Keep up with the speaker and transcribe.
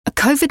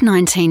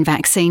COVID-19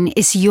 vaccine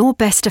is your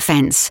best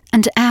defence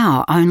and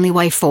our only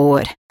way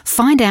forward.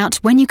 Find out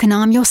when you can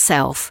arm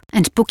yourself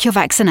and book your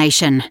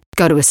vaccination.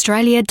 Go to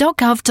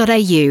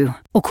australia.gov.au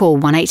or call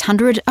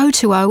 1800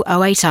 020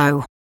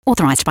 080.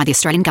 Authorised by the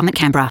Australian Government,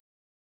 Canberra.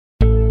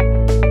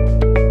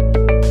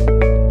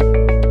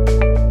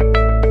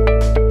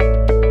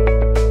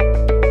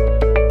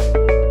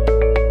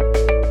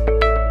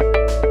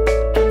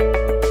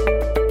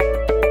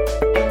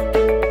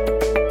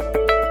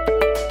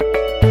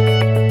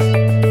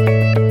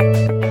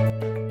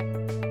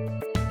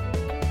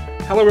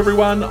 Hello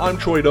everyone, I'm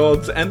Troy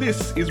Dodds and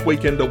this is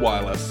Weekender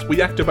Wireless.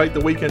 We activate the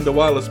Weekender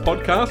Wireless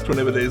podcast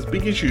whenever there's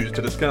big issues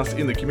to discuss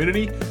in the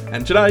community,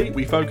 and today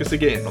we focus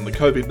again on the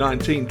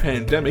COVID-19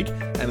 pandemic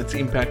and its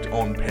impact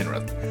on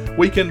Penrith.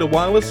 Weekender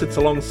Wireless sits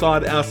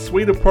alongside our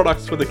suite of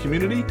products for the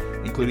community,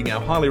 including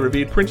our highly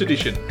revered print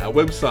edition, our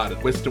website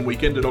at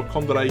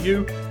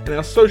westernweekender.com.au and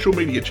our social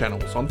media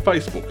channels on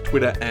Facebook,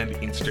 Twitter and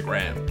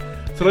Instagram.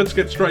 So let's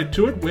get straight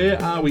to it. Where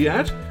are we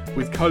at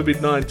with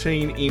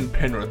COVID-19 in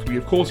Penrith? We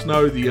of course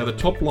know the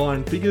top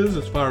line figures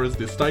as far as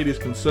the state is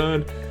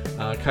concerned.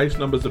 Case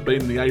numbers have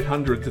been in the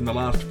 800s in the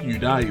last few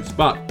days,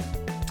 but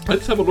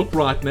let's have a look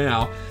right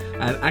now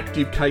at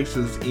active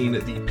cases in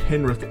the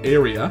Penrith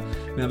area.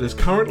 Now there's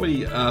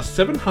currently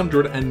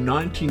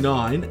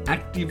 799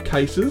 active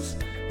cases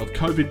of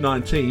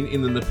COVID-19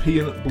 in the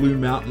Nepean Blue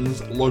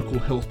Mountains Local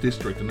Health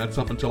District, and that's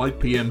up until 8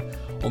 p.m.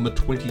 on the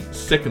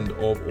 22nd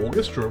of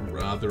August, or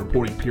the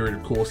reporting period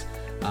of course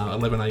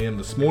 11 a.m.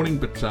 this morning,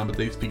 but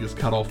these figures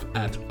cut off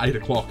at 8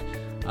 o'clock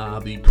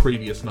the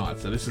previous night.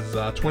 So this is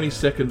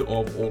 22nd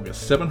of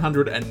August.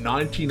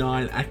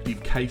 799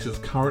 active cases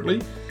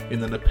currently in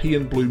the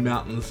Nepean Blue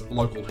Mountains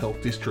Local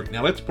Health District.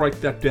 Now let's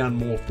break that down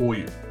more for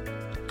you.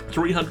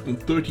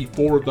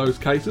 334 of those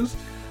cases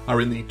are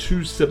in the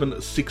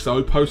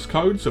 2760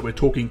 postcode, so we're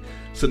talking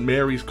St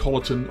Mary's,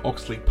 Colleton,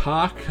 Oxley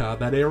Park,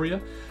 that area.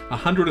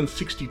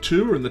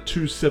 162 are in the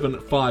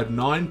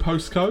 2759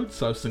 postcode,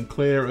 so St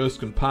Clair,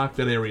 Erskine Park,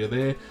 that area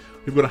there.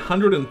 We've got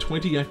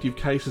 120 active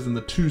cases in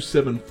the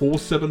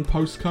 2747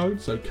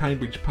 postcode, so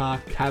Cambridge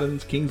Park,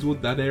 Caddons,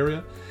 Kingswood, that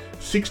area.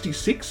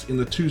 66 in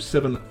the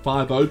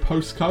 2750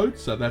 postcode,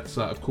 so that's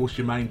of course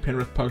your main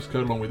Penrith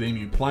postcode along with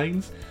Emu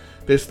Plains.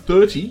 There's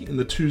 30 in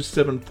the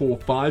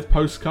 2745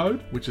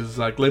 postcode, which is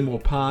Glenmore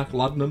Park,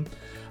 Luddenham.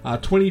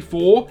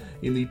 24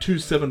 in the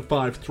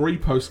 2753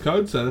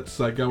 postcode, so that's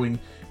going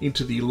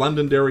into the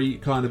Londonderry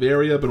kind of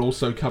area, but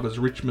also covers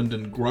Richmond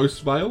and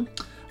Grossvale.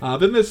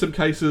 Then there's some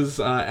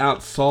cases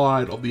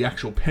outside of the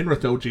actual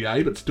Penrith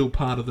LGA, but still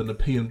part of the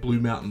Nepean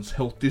Blue Mountains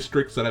Health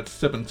District, so that's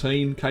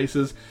 17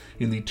 cases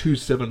in the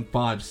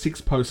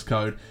 2756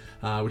 postcode,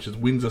 which is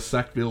Windsor,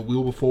 Sackville,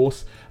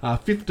 Wilberforce.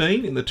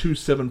 15 in the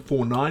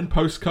 2749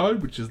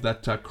 postcode, which is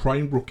that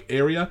Cranebrook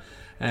area.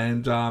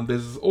 And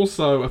there's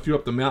also a few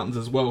up the mountains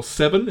as well.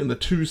 7 in the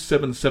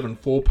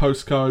 2774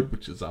 postcode,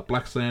 which is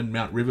Blacksand,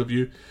 Mount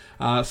Riverview.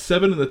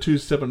 7 in the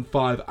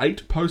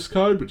 2758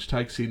 postcode, which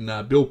takes in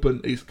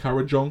Bilpin, East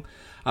Currajong.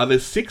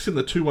 There's 6 in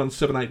the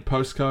 2178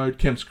 postcode,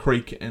 Kemps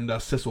Creek and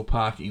Cecil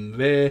Park in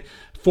there.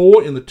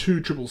 4 in the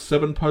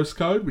 2777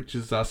 postcode, which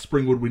is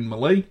Springwood,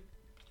 Winmalee.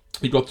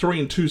 You've got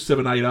 3 in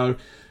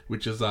 2780,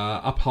 which is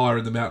up higher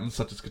in the mountains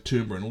such as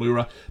Katoomba and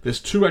Leura.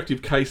 There's 2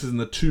 active cases in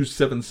the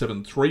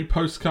 2773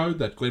 postcode,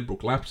 that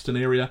Glenbrook Lapston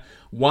area.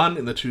 1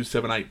 in the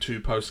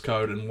 2782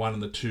 postcode and 1 in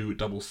the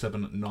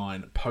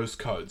 2779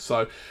 postcode.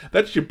 So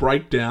that's your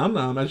breakdown.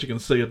 As you can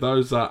see, of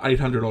those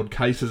 800 odd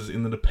cases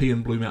in the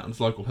Nepean Blue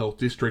Mountains Local Health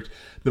District,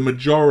 the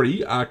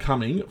majority are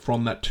coming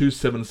from that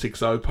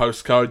 2760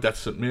 postcode. That's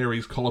St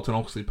Mary's, Colleton,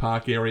 Oxley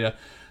Park area.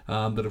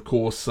 That of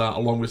course,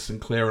 along with St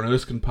Clair and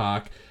Erskine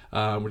Park,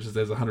 which is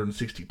there's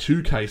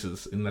 162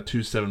 cases in the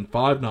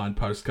 2759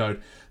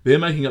 postcode. They're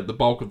making up the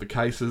bulk of the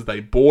cases.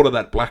 They border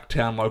that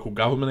Blacktown local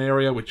government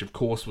area, which of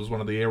course was one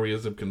of the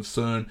areas of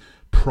concern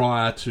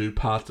prior to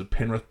parts of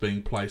Penrith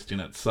being placed in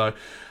it. So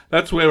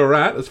that's where we're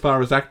at as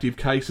far as active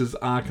cases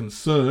are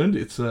concerned.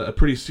 It's a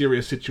pretty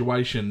serious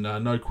situation,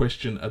 no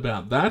question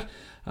about that.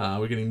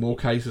 We're getting more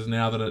cases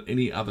now than at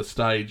any other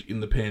stage in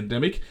the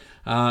pandemic.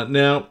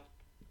 Now,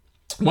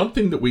 one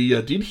thing that we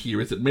did hear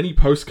is that many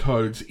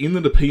postcodes in the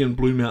Nepean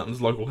Blue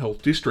Mountains Local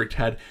Health District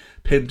had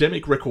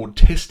pandemic record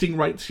testing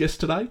rates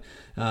yesterday,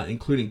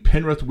 including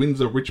Penrith,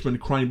 Windsor,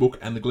 Richmond, Cranebrook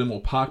and the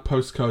Glenmore Park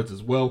postcodes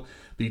as well.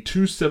 The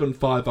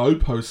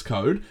 2750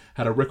 postcode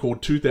had a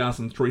record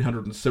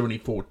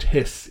 2,374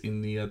 tests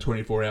in the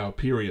 24-hour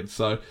period.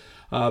 So,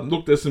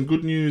 look, there's some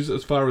good news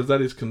as far as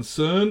that is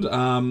concerned.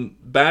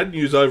 Bad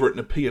news over at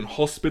Nepean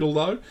Hospital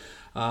though.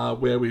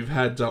 Where we've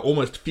had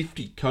almost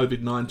 50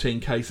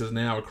 COVID-19 cases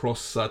now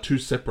across 2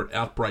 separate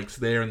outbreaks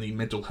there in the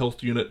mental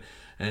health unit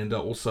and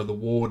also the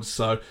wards.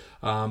 So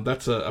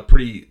that's a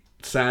pretty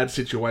sad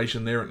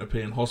situation there at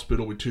Nepean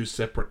Hospital with 2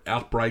 separate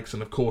outbreaks,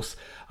 and of course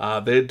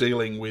they're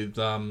dealing with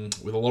a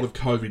lot of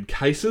COVID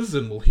cases,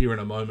 and we'll hear in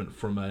a moment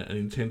from an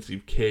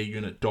intensive care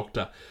unit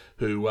doctor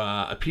who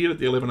appeared at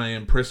the 11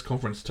 a.m. press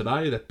conference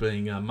today, that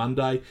being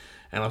Monday,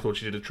 and I thought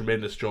she did a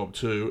tremendous job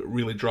too.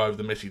 Really drove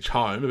the message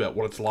home about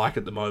what it's like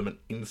at the moment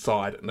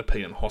inside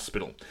Nepean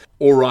Hospital.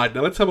 Alright,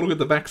 now let's have a look at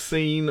the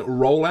vaccine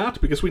rollout,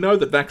 because we know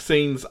that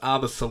vaccines are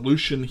the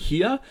solution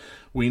here.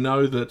 We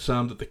know that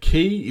that the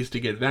key is to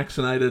get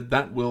vaccinated.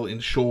 That will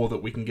ensure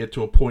that we can get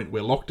to a point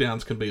where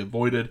lockdowns can be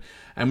avoided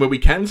and where we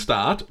can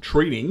start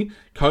treating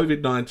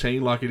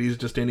COVID-19 like it is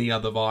just any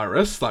other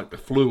virus, like the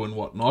flu and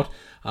whatnot.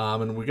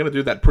 And we're going to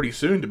do that pretty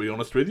soon, to be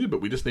honest with you, but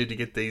we just need to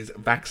get these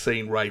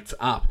vaccine rates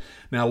up.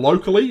 Now,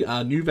 locally,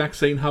 a new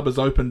vaccine hub has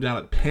opened down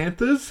at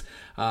Panthers.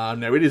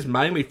 Now, it is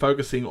mainly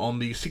focusing on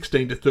the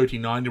 16 to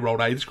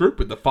 39-year-old age group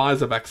with the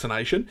Pfizer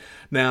vaccination.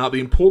 Now, the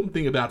important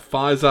thing about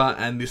Pfizer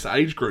and this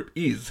age group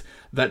is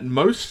that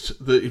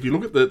if you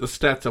look at the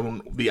stats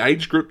on the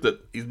age group that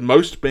is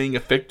most being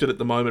affected at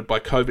the moment by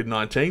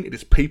COVID-19, it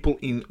is people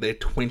in their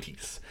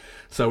 20s.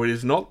 So it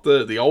is not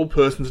the old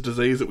person's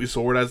disease that we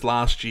saw it as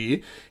last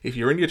year. If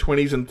you're in your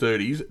 20s and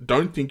 30s,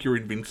 don't think you're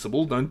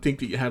invincible. Don't think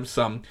that you have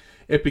some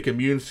epic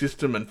immune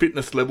system and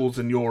fitness levels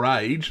in your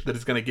age that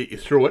is going to get you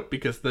through it,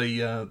 because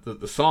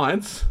the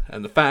science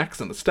and the facts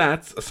and the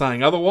stats are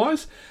saying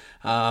otherwise.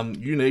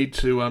 You need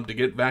to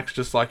get vaxxed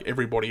just like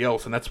everybody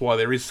else, and that's why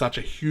there is such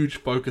a huge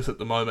focus at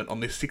the moment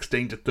on this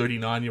 16 to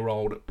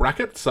 39-year-old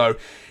bracket. So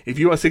if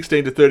you are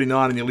 16 to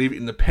 39 and you live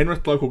in the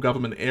Penrith local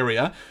government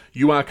area,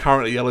 you are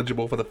currently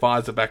eligible for the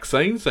Pfizer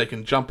vaccine, so you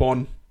can jump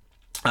on.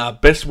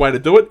 Best way to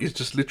do it is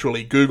just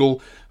literally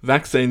Google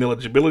vaccine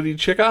eligibility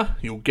checker.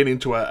 You'll get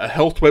into a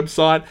health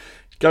website,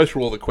 go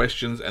through all the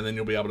questions, and then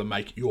you'll be able to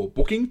make your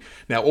booking.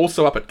 Now,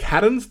 also up at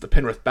Caddons, the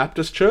Penrith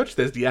Baptist Church,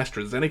 there's the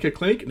AstraZeneca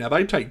clinic. Now,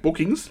 they take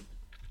bookings,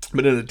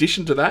 but in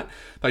addition to that,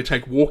 they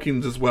take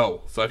walk-ins as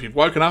well. So if you've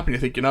woken up and you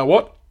think, you know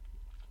what,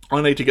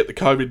 I need to get the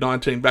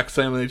COVID-19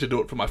 vaccine, I need to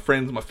do it for my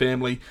friends, my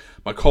family,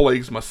 my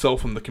colleagues,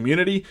 myself and the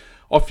community,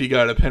 off you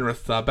go to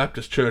Penrith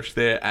Baptist Church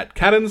there at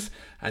Caddons,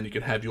 and you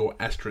can have your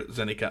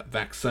AstraZeneca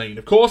vaccine.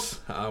 Of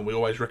course, we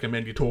always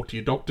recommend you talk to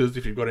your doctors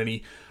if you've got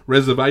any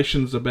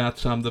reservations about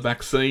the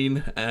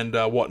vaccine and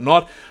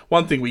whatnot.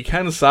 One thing we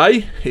can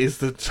say is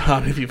that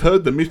if you've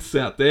heard the myths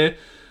out there,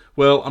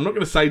 well, I'm not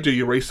going to say do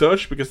your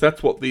research, because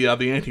that's what the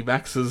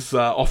anti-vaxxers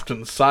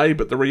often say,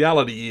 but the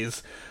reality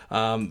is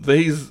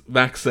these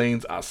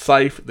vaccines are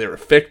safe, they're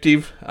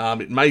effective.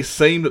 It may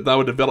seem that they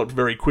were developed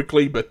very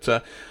quickly, but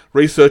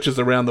researchers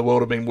around the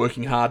world have been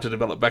working hard to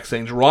develop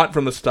vaccines right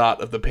from the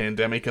start of the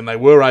pandemic, and they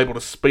were able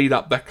to speed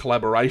up that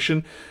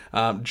collaboration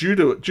due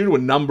to a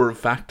number of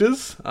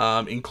factors,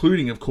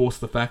 including, of course,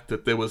 the fact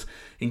that there was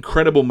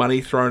incredible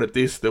money thrown at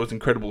this, there was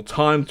incredible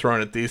time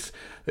thrown at this.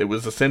 It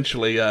was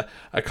essentially a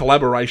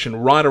collaboration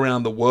right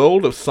around the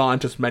world of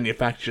scientists,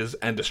 manufacturers,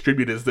 and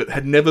distributors that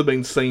had never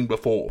been seen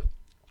before.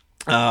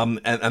 And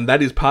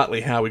that is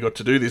partly how we got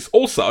to do this.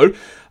 Also,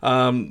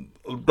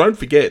 don't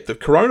forget that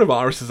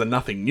coronaviruses are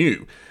nothing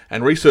new,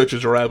 and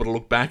researchers are able to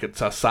look back at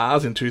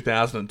SARS in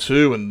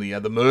 2002 and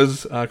the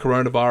MERS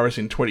coronavirus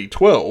in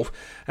 2012,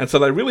 and so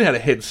they really had a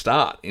head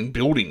start in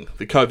building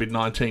the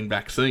COVID-19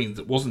 vaccines.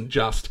 It wasn't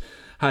just,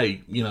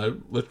 hey,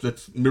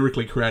 let's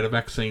miraculously create a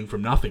vaccine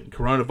from nothing.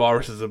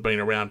 Coronaviruses have been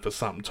around for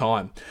some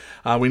time.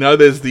 We know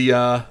there's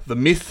the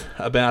myth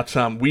about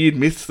weird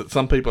myths that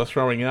some people are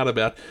throwing out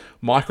about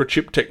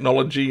microchip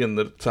technology, and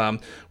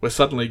that we're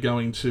suddenly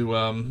going to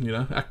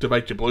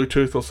activate your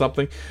Bluetooth or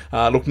something.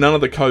 Look, none of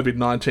the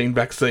COVID-19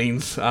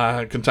 vaccines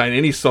contain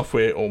any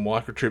software or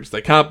microchips.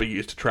 They can't be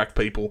used to track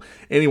people.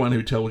 Anyone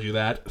who tells you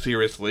that,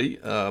 seriously,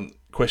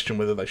 question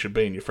whether they should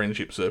be in your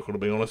friendship circle, to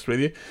be honest with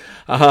you.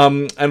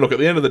 And look, at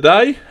the end of the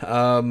day,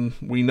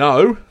 we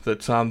know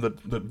that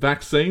that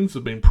vaccines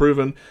have been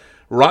proven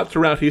right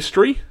throughout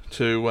history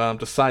to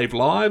save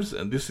lives,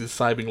 and this is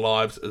saving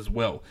lives as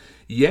well.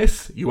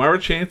 Yes, you are a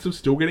chance of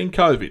still getting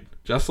COVID,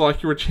 just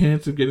like you're a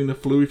chance of getting the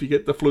flu if you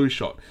get the flu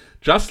shot.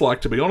 Just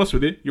like, to be honest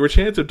with you, you're a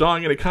chance of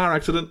dying in a car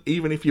accident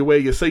even if you wear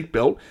your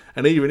seatbelt,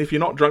 and even if you're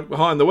not drunk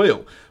behind the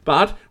wheel.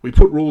 But we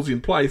put rules in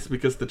place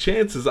because the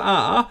chances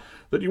are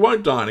that you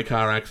won't die in a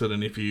car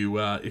accident if you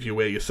wear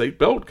your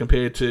seatbelt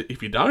compared to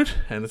if you don't.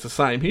 And it's the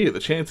same here. The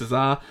chances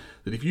are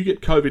that if you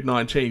get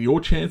COVID-19, your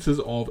chances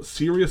of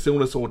serious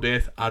illness or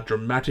death are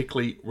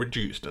dramatically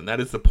reduced, and that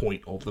is the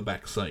point of the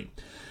vaccine.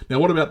 Now,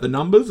 what about the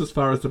numbers as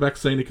far as the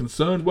vaccine are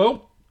concerned?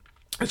 Well,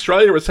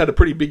 Australia has had a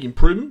pretty big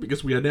improvement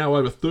because we are now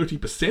over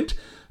 30%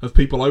 of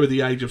people over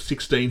the age of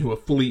 16 who are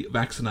fully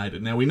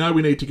vaccinated. Now, we know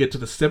we need to get to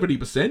the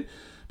 70%,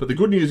 but the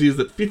good news is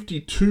that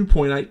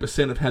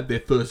 52.8% have had their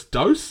first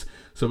dose,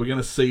 so we're going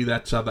to see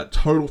that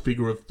total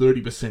figure of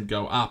 30%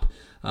 go up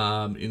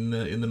in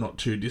the not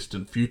too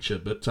distant future.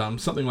 But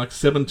something like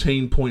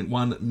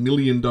 17.1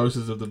 million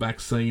doses of the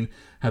vaccine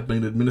have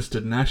been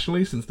administered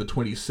nationally since the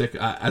 22nd,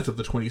 as of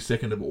the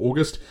 22nd of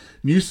August.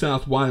 New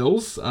South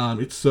Wales,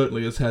 it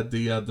certainly has had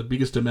the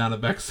biggest amount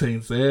of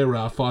vaccines there,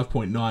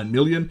 5.9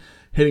 million.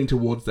 heading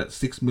towards that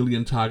 6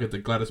 million target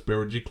that Gladys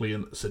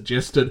Berejiklian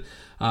suggested.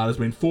 There's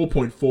been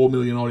 4.4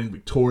 million odd in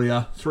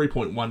Victoria,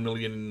 3.1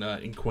 million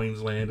in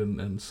Queensland,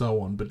 and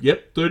so on. But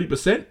yep,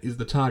 30% is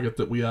the target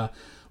that we are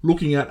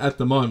looking at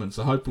the moment.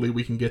 So hopefully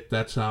we can get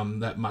that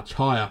that much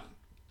higher.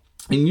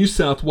 In New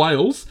South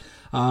Wales,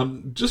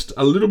 just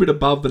a little bit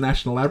above the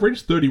national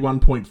average,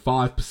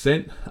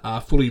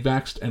 31.5% fully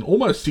vaxxed, and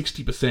almost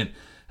 60%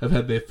 have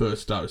had their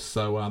first dose.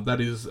 So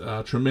that is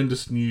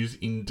tremendous news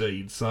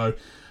indeed. So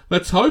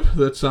let's hope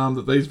that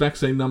that these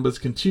vaccine numbers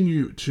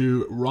continue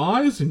to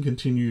rise and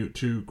continue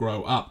to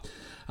grow up.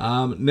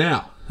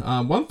 Now,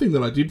 one thing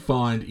that I did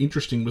find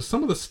interesting was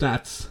some of the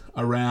stats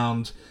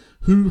around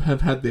who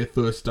have had their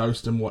first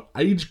dose and what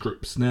age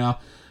groups. Now,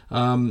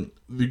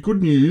 the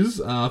good news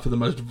for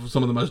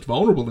some of the most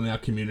vulnerable in our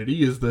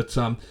community is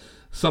that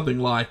something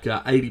like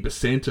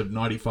 80% of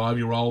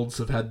 95-year-olds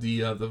have had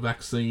the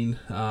vaccine,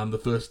 the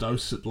first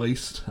dose at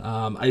least,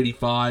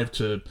 85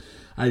 to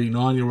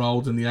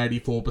 89-year-olds in the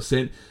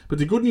 84%. But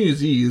the good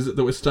news is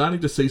that we're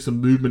starting to see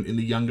some movement in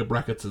the younger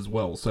brackets as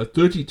well. So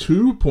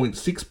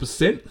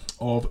 32.6%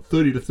 of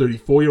 30 to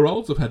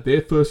 34-year-olds have had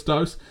their first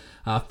dose,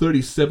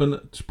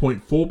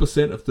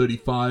 37.4% of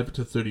 35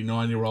 to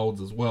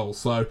 39-year-olds as well.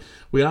 So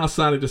we are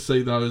starting to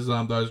see those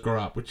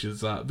grow up, which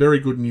is very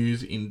good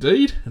news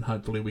indeed, and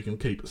hopefully we can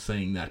keep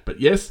seeing that.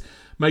 But yes,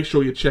 make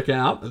sure you check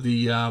out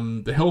the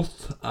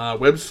health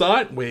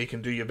website where you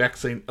can do your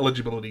vaccine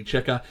eligibility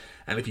checker.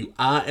 And if you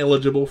are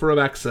eligible for a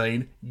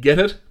vaccine, get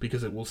it,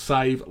 because it will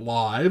save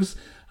lives.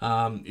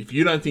 If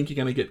you don't think you're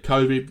going to get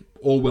COVID,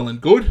 all well and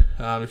good.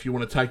 If you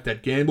want to take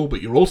that gamble,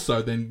 but you're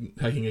also then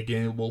taking a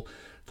gamble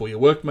for your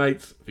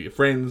workmates, for your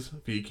friends,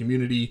 for your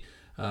community,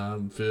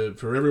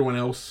 for everyone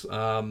else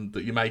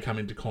that you may come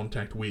into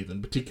contact with,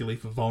 and particularly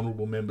for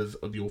vulnerable members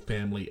of your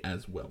family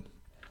as well.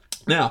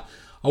 Now,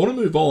 I want to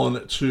move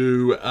on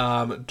to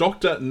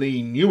Dr.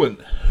 Nii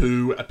Nguyen,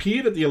 who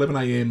appeared at the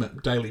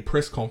 11am daily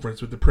press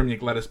conference with the Premier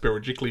Gladys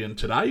Berejiklian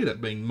today,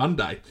 that being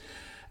Monday.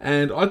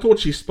 And I thought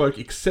she spoke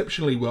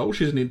exceptionally well.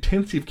 She's an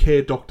intensive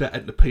care doctor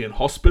at Nepean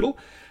Hospital,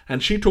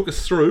 and she took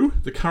us through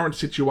the current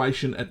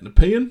situation at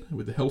Nepean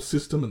with the health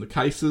system and the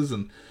cases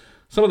and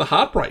some of the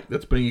heartbreak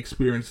that's being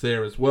experienced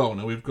there as well.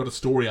 Now, we've got a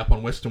story up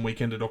on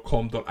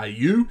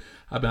westernweekender.com.au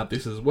about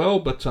this as well,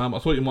 but I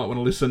thought you might want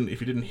to listen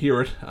if you didn't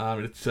hear it.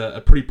 It's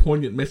a pretty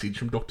poignant message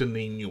from Dr.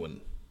 Nii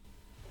Nguyen.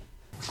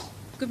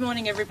 Good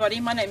morning,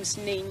 everybody. My name is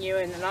Nii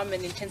Nguyen, and I'm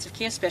an intensive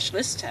care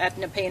specialist at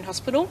Nepean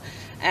Hospital,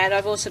 and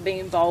I've also been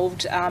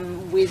involved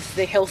with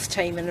the health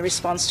team in the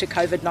response to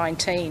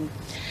COVID-19.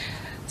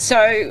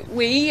 So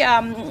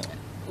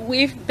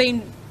we've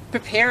been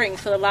preparing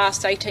for the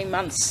last 18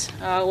 months,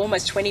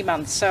 almost 20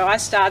 months. So I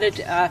started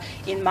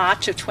in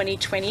March of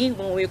 2020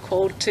 when we were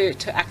called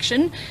to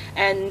action,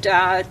 and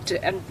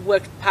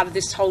worked part of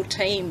this whole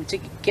team to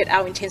get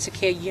our intensive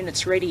care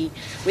units ready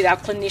with our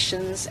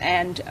clinicians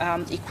and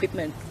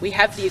equipment. We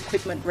have the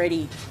equipment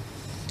ready.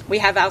 We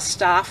have our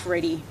staff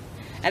ready.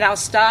 And our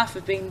staff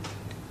have been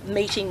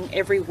meeting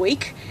every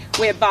week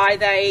whereby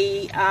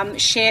they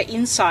share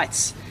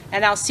insights.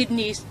 And our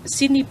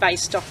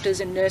Sydney-based doctors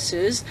and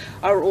nurses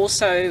are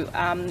also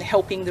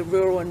helping the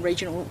rural and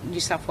regional New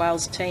South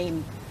Wales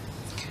team.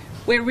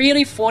 We're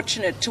really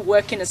fortunate to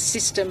work in a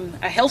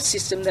health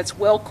system that's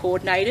well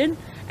coordinated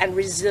and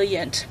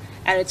resilient,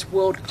 and it's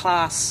world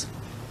class.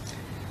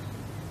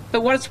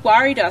 But what's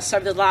worried us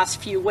over the last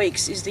few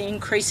weeks is the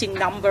increasing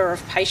number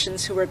of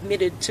patients who are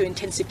admitted to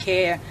intensive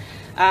care,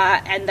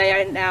 and they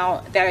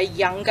are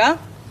younger,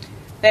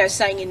 they are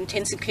staying in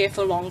intensive care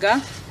for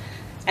longer,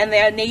 and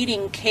they are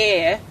needing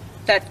care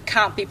that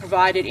can't be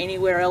provided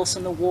anywhere else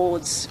in the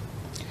wards.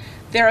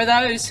 There are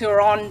those who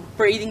are on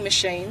breathing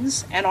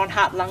machines and on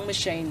heart-lung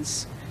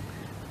machines.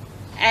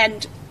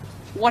 And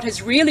what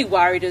has really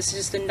worried us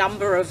is the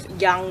number of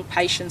young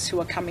patients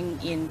who are coming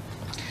in.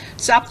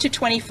 So up to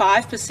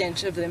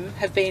 25% of them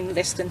have been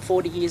less than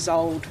 40 years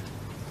old.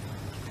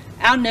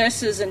 Our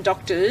nurses and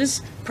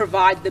doctors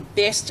provide the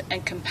best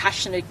and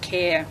compassionate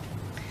care,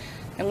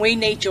 and we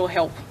need your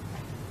help.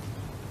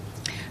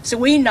 So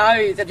we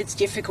know that it's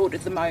difficult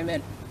at the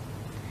moment.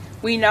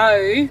 We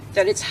know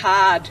that it's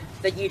hard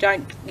that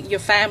your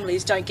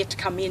families don't get to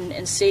come in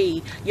and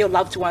see your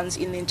loved ones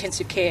in the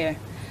intensive care.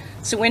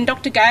 So when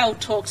Dr. Gale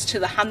talks to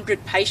the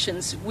 100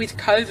 patients with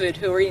COVID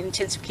who are in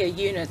intensive care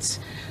units,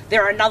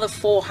 there are another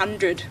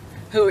 400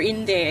 who are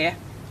in there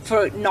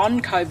for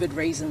non-COVID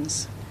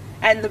reasons.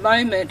 And at the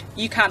moment,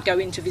 you can't go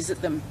in to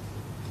visit them.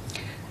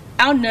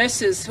 Our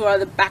nurses, who are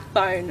the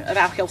backbone of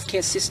our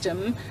healthcare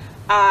system,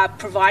 are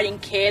providing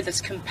care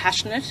that's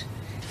compassionate.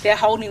 They're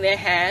holding their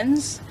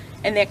hands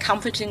and they're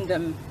comforting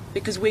them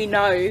because we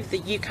know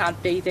that you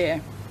can't be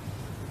there.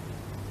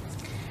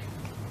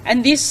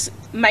 And this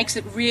makes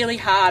it really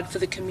hard for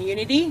the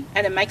community,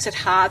 and it makes it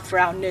hard for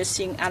our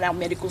nursing and our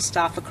medical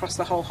staff across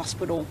the whole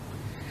hospital.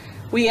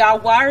 We are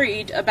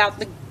worried about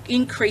the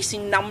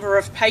increasing number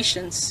of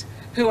patients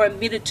who are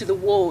admitted to the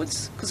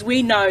wards, because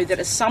we know that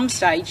at some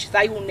stage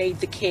they will need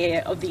the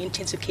care of the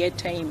intensive care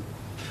team.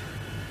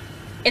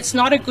 It's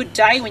not a good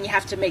day when you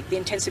have to meet the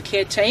intensive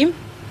care team,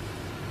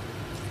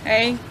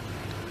 Okay?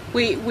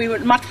 We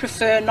would much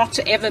prefer not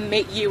to ever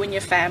meet you and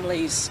your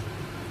families.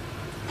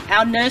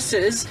 Our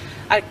nurses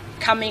are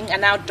coming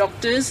and our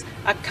doctors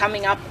are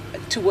coming up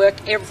to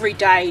work every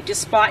day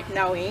despite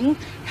knowing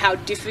how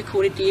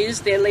difficult it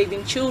is. They're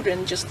leaving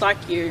children just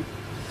like you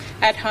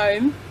at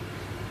home,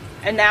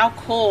 and our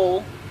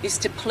call is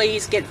to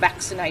please get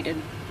vaccinated.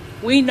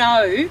 We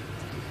know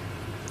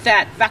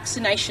that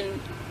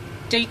vaccination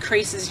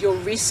decreases your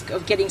risk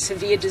of getting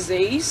severe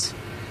disease.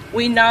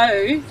 We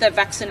know that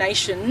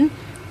vaccination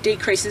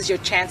decreases your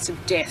chance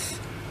of death.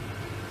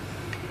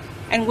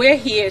 And we're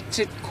here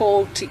to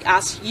call to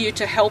ask you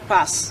to help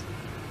us.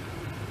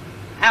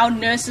 Our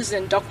nurses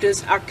and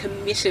doctors are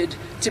committed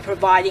to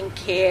providing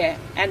care,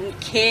 and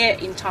care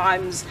in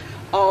times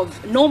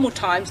of normal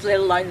times, let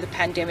alone the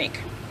pandemic.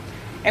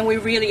 And we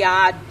really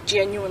are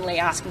genuinely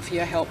asking for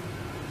your help.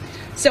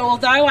 So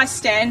although I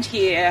stand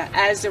here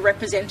as a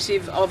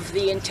representative of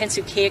the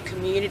intensive care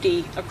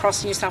community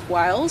across New South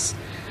Wales,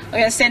 I'm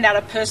going to send out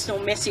a personal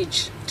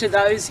message to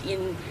those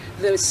in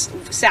the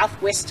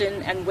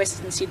southwestern and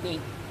western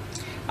Sydney.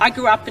 I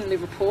grew up in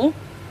Liverpool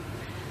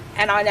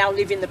and I now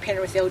live in the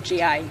Penrith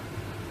LGA.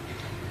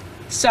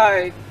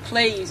 So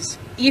please,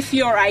 if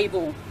you're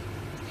able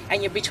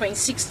and you're between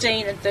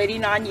 16 and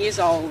 39 years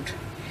old,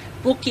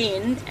 book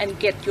in and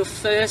get your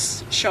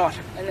first shot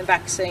in the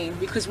vaccine,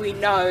 because we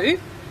know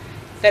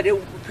that it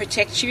will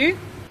protect you.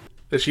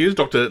 There she is,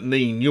 Dr.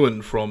 Nii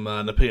Nguyen from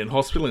Nepean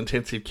Hospital,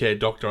 intensive care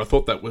doctor. I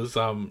thought that was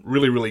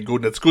really, really good.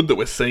 And it's good that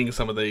we're seeing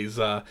some of these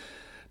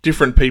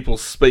different people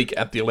speak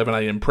at the 11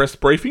 a.m. press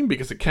briefing,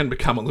 because it can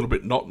become a little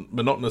bit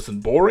monotonous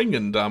and boring.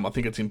 And I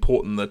think it's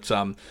important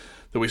that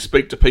that we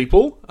speak to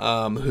people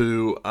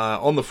who are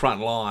on the front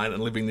line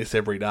and living this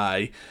every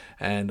day.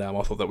 And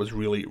I thought that was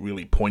really,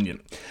 really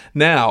poignant.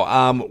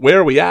 Now, where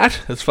are we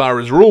at as far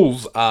as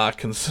rules are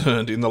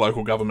concerned in the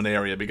local government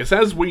area? Because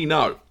as we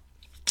know,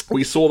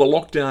 we saw the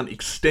lockdown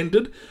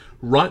extended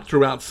right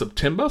throughout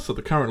September. So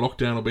the current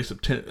lockdown will be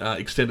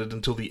extended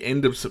until the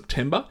end of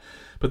September.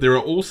 But there are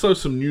also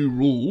some new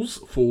rules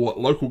for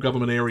local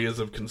government areas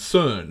of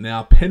concern.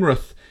 Now,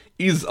 Penrith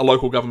is a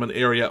local government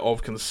area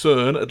of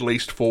concern, at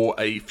least for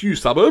a few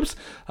suburbs.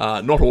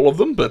 Not all of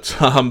them, but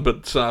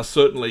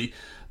certainly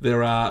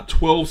there are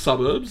 12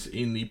 suburbs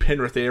in the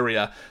Penrith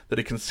area that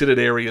are considered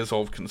areas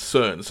of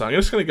concern. So I'm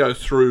just going to go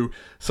through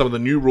some of the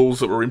new rules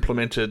that were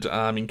implemented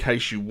in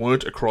case you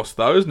weren't across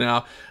those.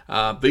 Now,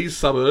 these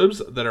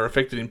suburbs that are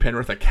affected in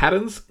Penrith are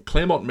Caddons,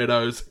 Claremont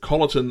Meadows,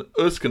 Collerton,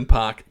 Erskine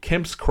Park,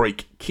 Kemps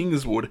Creek,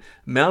 Kingswood,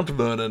 Mount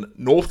Vernon,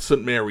 North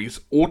St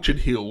Mary's, Orchard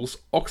Hills,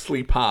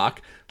 Oxley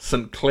Park,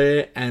 St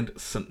Clair and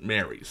St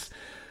Mary's.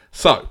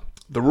 So,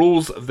 the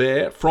rules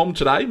there from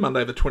today,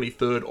 Monday the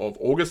 23rd of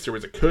August, there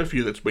is a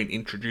curfew that's been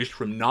introduced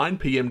from 9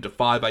 p.m. to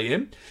 5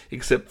 a.m,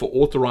 except for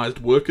authorised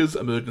workers,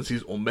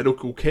 emergencies or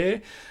medical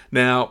care.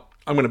 Now,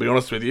 I'm going to be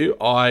honest with you,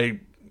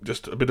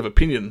 just a bit of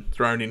opinion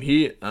thrown in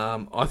here.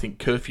 I think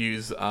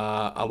curfews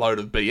are a load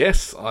of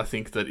BS. I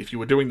think that if you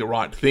were doing the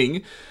right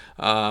thing,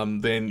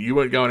 then you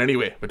weren't going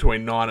anywhere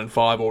between 9 and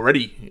 5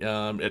 already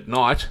at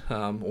night,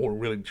 or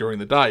really during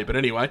the day. But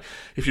anyway,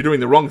 if you're doing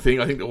the wrong thing,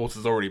 I think the horse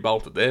is already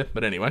bolted there.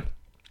 But anyway,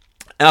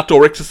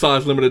 outdoor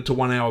exercise limited to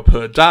 1 hour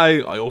per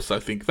day. I also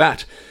think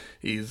that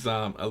is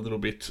a little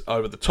bit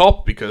over the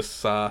top,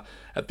 because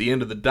at the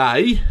end of the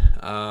day,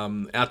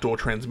 outdoor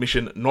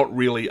transmission not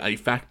really a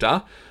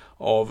factor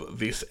of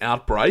this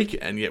outbreak,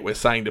 and yet we're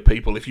saying to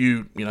people, if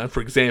you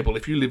for example,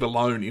 if you live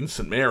alone in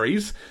St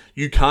Mary's,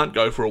 you can't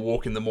go for a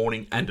walk in the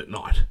morning and at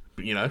night.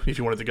 If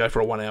you wanted to go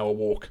for a 1 hour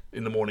walk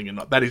in the morning and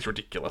night, that is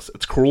ridiculous.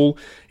 It's cruel,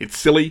 it's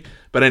silly,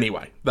 but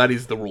anyway, that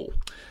is the rule.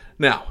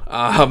 Now,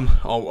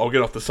 I'll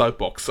get off the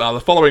soapbox. The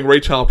following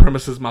retail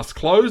premises must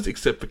close,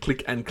 except for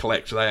click and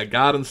collect. They are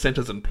garden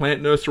centres and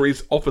plant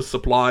nurseries, office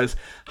supplies,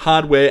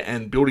 hardware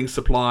and building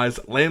supplies,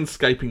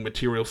 landscaping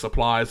material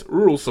supplies,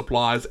 rural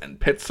supplies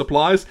and pet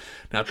supplies.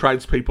 Now,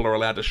 tradespeople are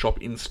allowed to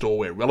shop in-store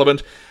where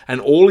relevant,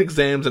 and all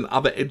exams and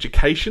other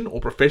education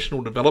or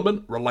professional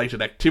development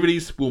related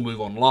activities will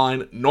move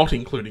online, not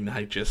including the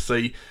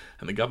HSC,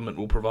 and the government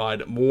will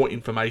provide more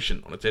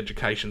information on its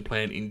education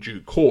plan in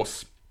due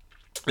course.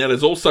 Now,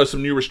 there's also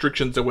some new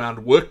restrictions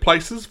around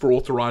workplaces for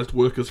authorised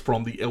workers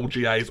from the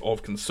LGAs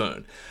of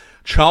concern.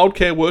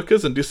 Childcare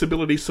workers and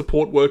disability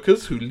support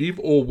workers who live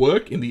or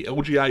work in the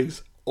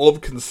LGAs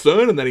of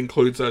concern, and that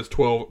includes those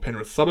 12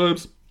 Penrith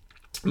suburbs,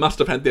 must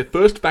have had their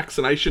first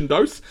vaccination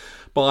dose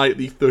by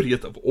the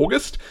 30th of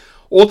August.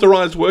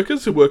 Authorised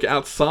workers who work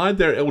outside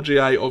their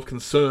LGA of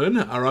concern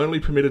are only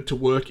permitted to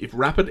work if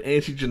rapid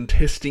antigen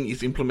testing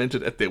is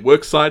implemented at their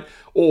worksite,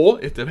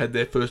 or if they've had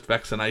their first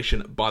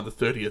vaccination by the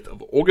 30th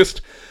of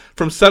August.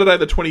 From Saturday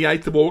the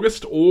 28th of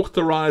August,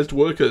 authorised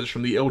workers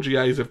from the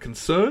LGAs of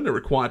concern are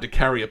required to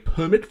carry a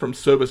permit from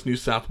Service New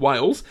South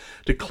Wales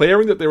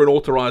declaring that they're an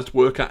authorised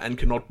worker and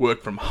cannot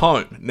work from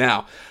home.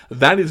 Now,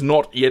 that is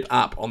not yet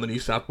up on the New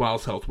South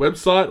Wales Health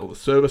website or the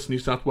Service New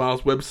South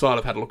Wales website.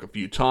 I've had a look a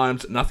few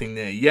times, nothing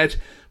there yet,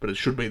 but it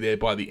should be there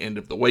by the end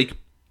of the week.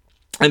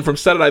 And from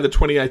Saturday the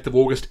 28th of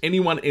August,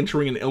 anyone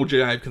entering an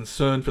LGA of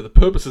concern for the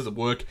purposes of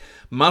work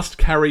must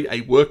carry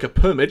a worker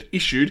permit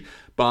issued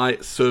by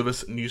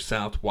Service New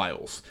South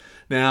Wales.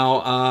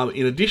 Now,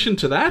 in addition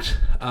to that,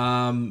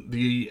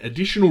 the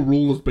additional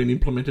rule has been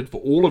implemented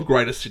for all of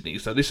Greater Sydney.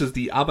 So this is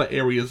the other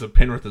areas of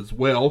Penrith as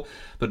well,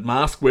 that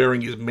mask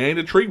wearing is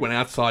mandatory when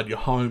outside your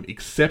home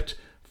except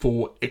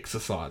for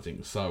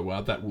exercising.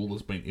 So that rule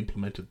has been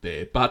implemented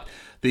there. But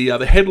the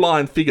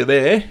headline figure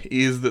there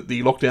is that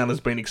the lockdown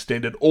has been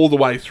extended all the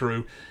way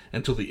through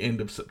until the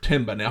end of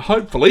September. Now,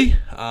 hopefully,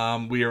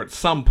 we are at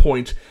some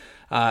point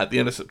at the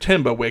end of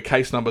September where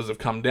case numbers have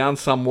come down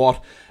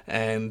somewhat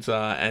and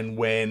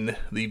when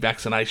the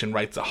vaccination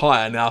rates are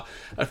higher. Now,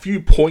 a few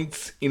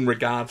points in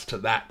regards to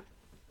that.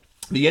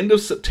 The end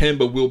of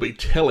September will be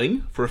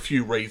telling for a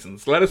few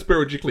reasons. Gladys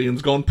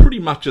Berejiklian's gone pretty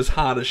much as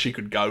hard as she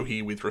could go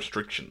here with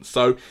restrictions.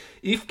 So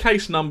if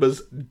case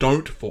numbers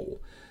don't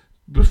fall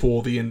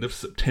before the end of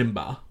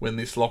September, when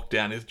this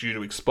lockdown is due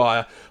to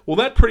expire, well,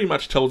 that pretty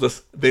much tells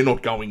us they're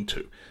not going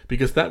to,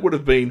 because that would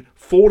have been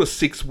 4 to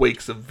 6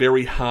 weeks of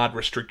very hard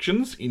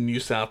restrictions in New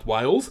South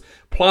Wales,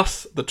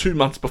 plus the 2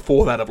 months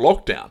before that of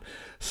lockdown.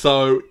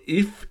 So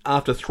if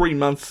after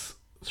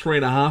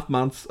 3.5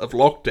 months of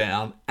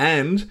lockdown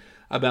and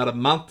about a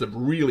month of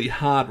really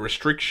hard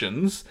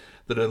restrictions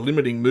that are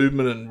limiting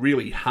movement and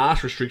really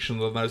harsh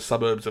restrictions on those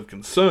suburbs of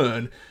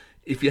concern,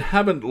 if you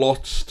haven't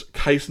lost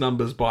case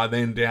numbers by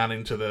then down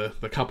into the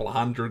couple of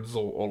hundreds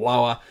or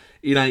lower,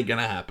 it ain't going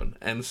to happen.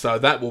 And so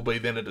that will be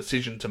then a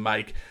decision to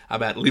make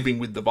about living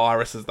with the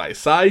virus, as they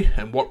say,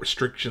 and what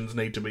restrictions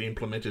need to be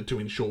implemented to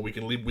ensure we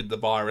can live with the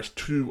virus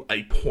to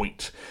a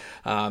point.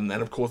 And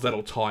of course,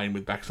 that'll tie in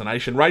with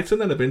vaccination rates.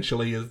 And then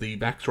eventually, as the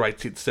vax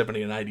rates hit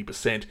 70 and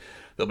 80%,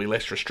 there'll be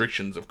less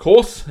restrictions, of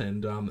course,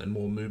 and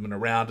more movement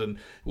around, and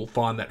we'll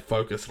find that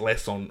focus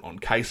less on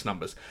case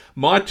numbers.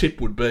 My tip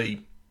would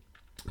be,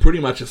 pretty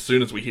much as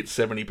soon as we hit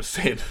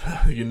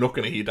 70%, you're not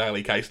going to hear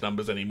daily case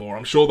numbers anymore.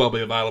 I'm sure they'll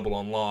be available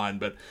online,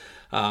 but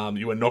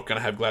you are not going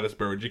to have Gladys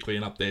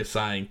Berejiklian up there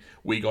saying,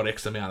 we got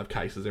X amount of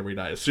cases every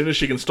day. As soon as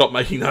she can stop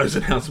making those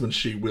announcements,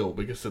 she will,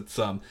 because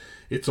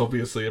it's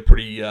obviously a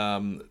pretty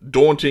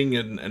daunting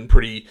and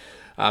pretty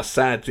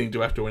sad thing to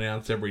have to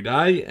announce every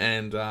day,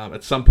 and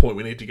at some point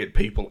we need to get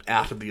people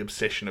out of the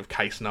obsession of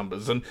case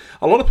numbers. And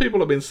a lot of people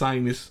have been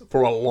saying this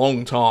for a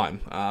long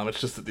time. It's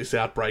just that this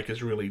outbreak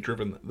has really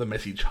driven the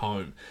message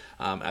home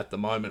at the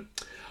moment.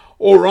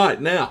 All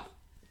right, now,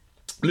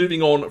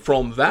 moving on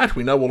from that,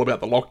 we know all about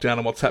the lockdown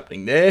and what's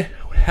happening there.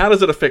 How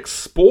does it affect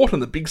sport,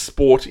 and the big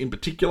sport in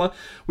particular?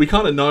 We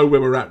kind of know where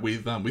we're at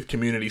with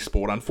community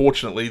sport.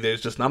 Unfortunately,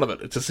 there's just none of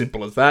it. It's as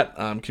simple as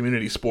that.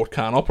 Community sport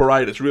can't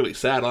operate. It's really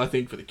sad, I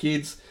think, for the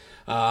kids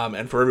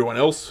and for everyone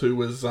else who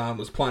was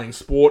playing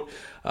sport,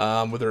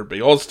 whether it be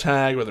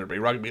OzTag, whether it be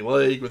rugby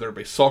league, whether it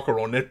be soccer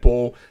or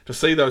netball. To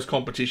see those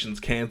competitions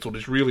cancelled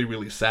is really,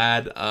 really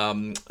sad.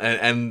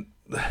 And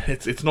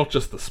it's not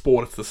just the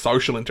sport, it's the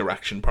social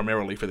interaction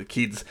primarily for the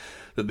kids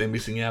that they're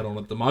missing out on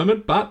at the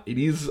moment, but it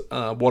is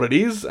what it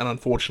is, and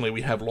unfortunately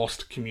we have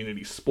lost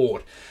community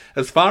sport.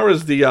 As far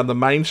as the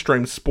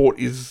mainstream sport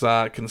is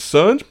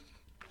concerned,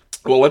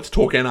 well, let's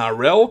talk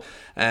NRL,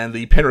 and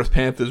the Penrith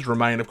Panthers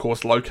remain, of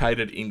course,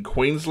 located in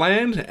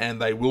Queensland,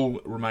 and they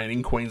will remain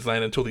in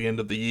Queensland until the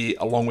end of the year,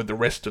 along with the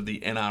rest of the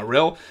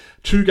NRL.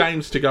 2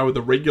 games to go with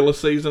the regular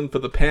season for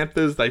the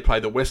Panthers. They play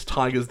the West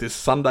Tigers this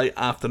Sunday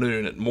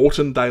afternoon at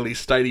Moreton Daily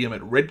Stadium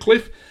at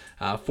Redcliffe,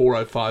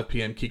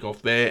 4:05pm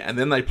kickoff there, and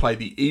then they play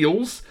the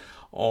Eels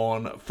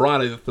on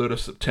Friday the 3rd of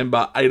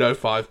September,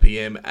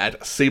 8:05pm at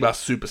Cbus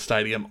Super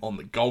Stadium on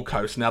the Gold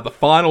Coast. Now, the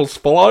finals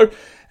follow,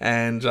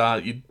 and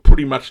you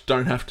pretty much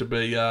don't have to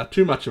be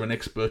too much of an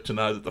expert to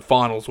know that the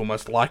finals will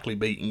most likely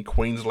be in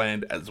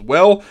Queensland as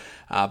well.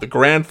 The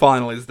grand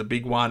final is the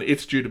big one.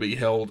 It's due to be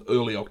held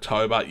early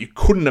October. You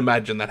couldn't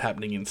imagine that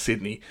happening in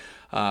Sydney.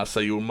 So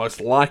you'll most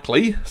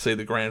likely see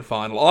the grand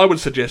final, I would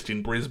suggest,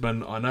 in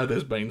Brisbane. I know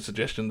there's been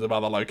suggestions of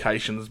other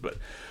locations, but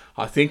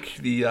I think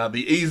the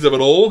ease of it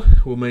all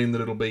will mean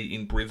that it'll be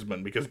in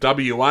Brisbane, because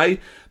WA,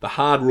 the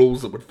hard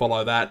rules that would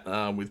follow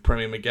that with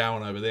Premier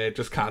McGowan over there,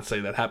 just can't see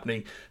that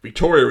happening.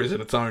 Victoria is in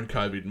its own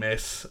COVID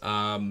mess.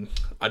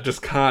 I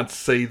just can't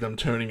see them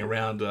turning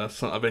around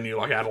a venue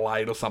like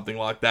Adelaide or something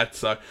like that.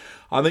 So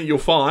I think you'll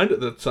find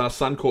that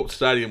Suncorp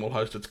Stadium will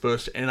host its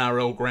first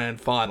NRL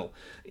Grand Final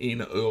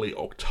in early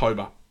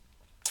October.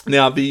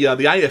 Now, the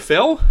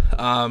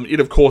AFL, it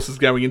of course is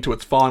going into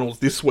its finals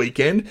this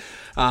weekend.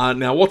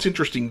 Now, what's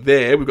interesting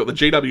there, we've got the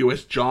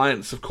GWS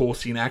Giants, of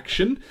course, in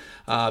action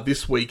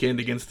this weekend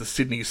against the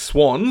Sydney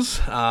Swans.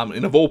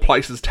 And of all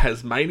places,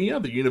 Tasmania,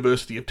 the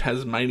University of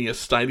Tasmania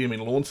Stadium in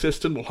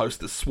Launceston will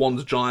host the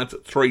Swans Giants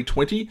at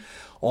 3:20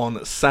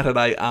 on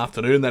Saturday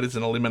afternoon. That is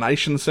an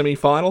elimination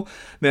semi-final.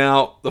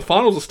 Now, the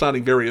finals are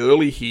starting very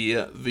early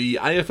here. The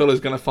AFL is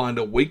going to find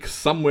a week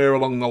somewhere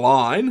along the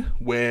line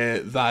where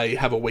they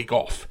have a week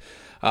off.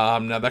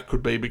 Now, that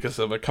could be because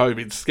of a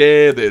COVID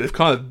scare. They've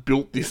kind of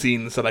built this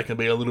in so they can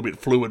be a little bit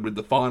fluid with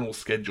the final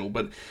schedule.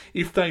 But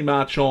if they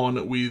march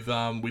on with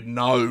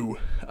no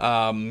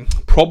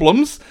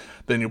problems,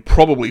 then you'll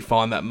probably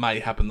find that may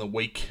happen the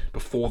week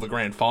before the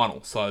grand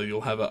final. So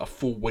you'll have a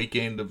full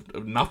weekend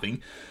of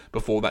nothing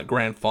before that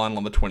grand final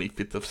on the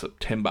 25th of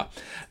September.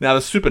 Now,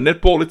 the Super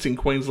Netball, it's in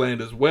Queensland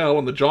as well,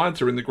 and the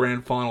Giants are in the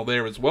grand final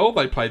there as well.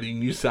 They play the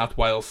New South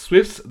Wales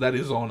Swifts. That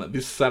is on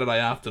this Saturday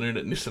afternoon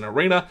at Nissan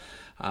Arena.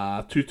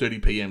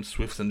 2:30pm,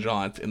 Swifts and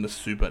Giants in the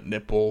Super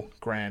Netball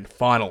grand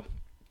final.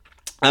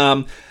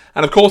 And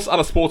of course,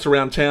 other sports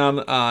around town,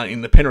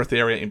 in the Penrith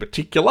area in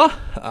particular,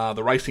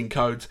 the racing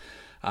codes.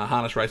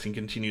 Harness racing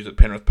continues at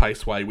Penrith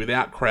Paceway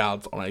without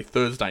crowds on a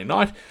Thursday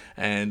night,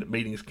 and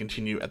meetings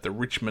continue at the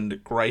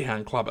Richmond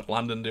Greyhound Club at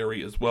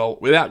Londonderry as well,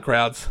 without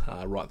crowds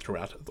right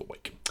throughout the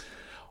week.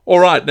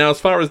 Alright, now as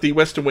far as the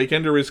Western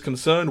Weekender is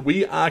concerned,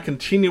 we are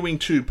continuing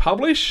to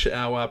publish.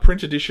 Our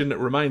print edition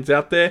remains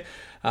out there.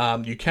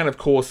 You can, of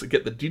course,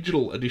 get the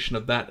digital edition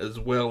of that as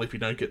well if you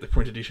don't get the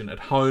print edition at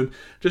home.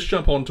 Just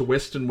jump on to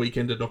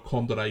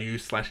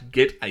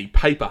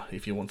westernweekender.com.au/get-a-paper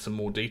if you want some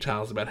more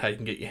details about how you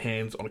can get your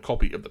hands on a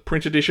copy of the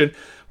print edition.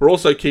 We're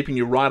also keeping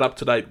you right up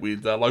to date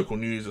with local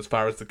news as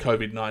far as the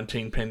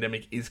COVID-19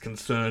 pandemic is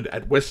concerned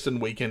at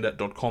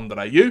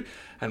westernweekender.com.au,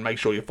 and make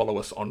sure you follow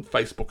us on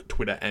Facebook,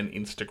 Twitter and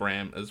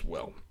Instagram as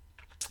well.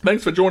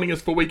 Thanks for joining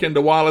us for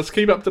Weekender Wireless.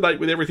 Keep up to date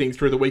with everything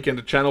through the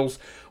Weekender channels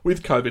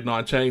with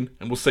COVID-19,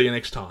 and we'll see you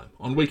next time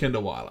on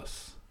Weekender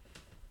Wireless.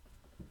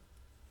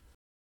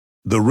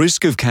 The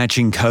risk of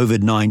catching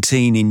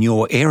COVID-19 in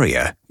your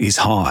area is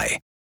high.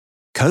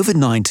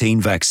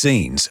 COVID-19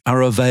 vaccines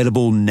are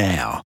available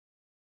now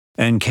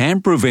and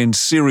can prevent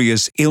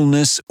serious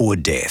illness or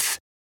death.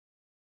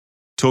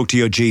 Talk to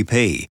your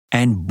GP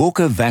and book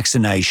a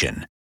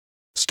vaccination.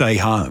 Stay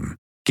home.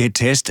 Get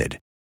tested.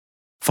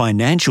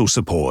 Financial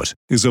support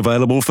is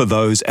available for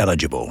those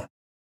eligible.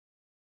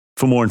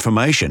 For more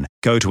information,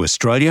 go to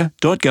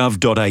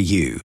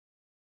australia.gov.au.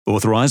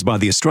 Authorised by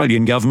the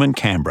Australian Government,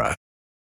 Canberra.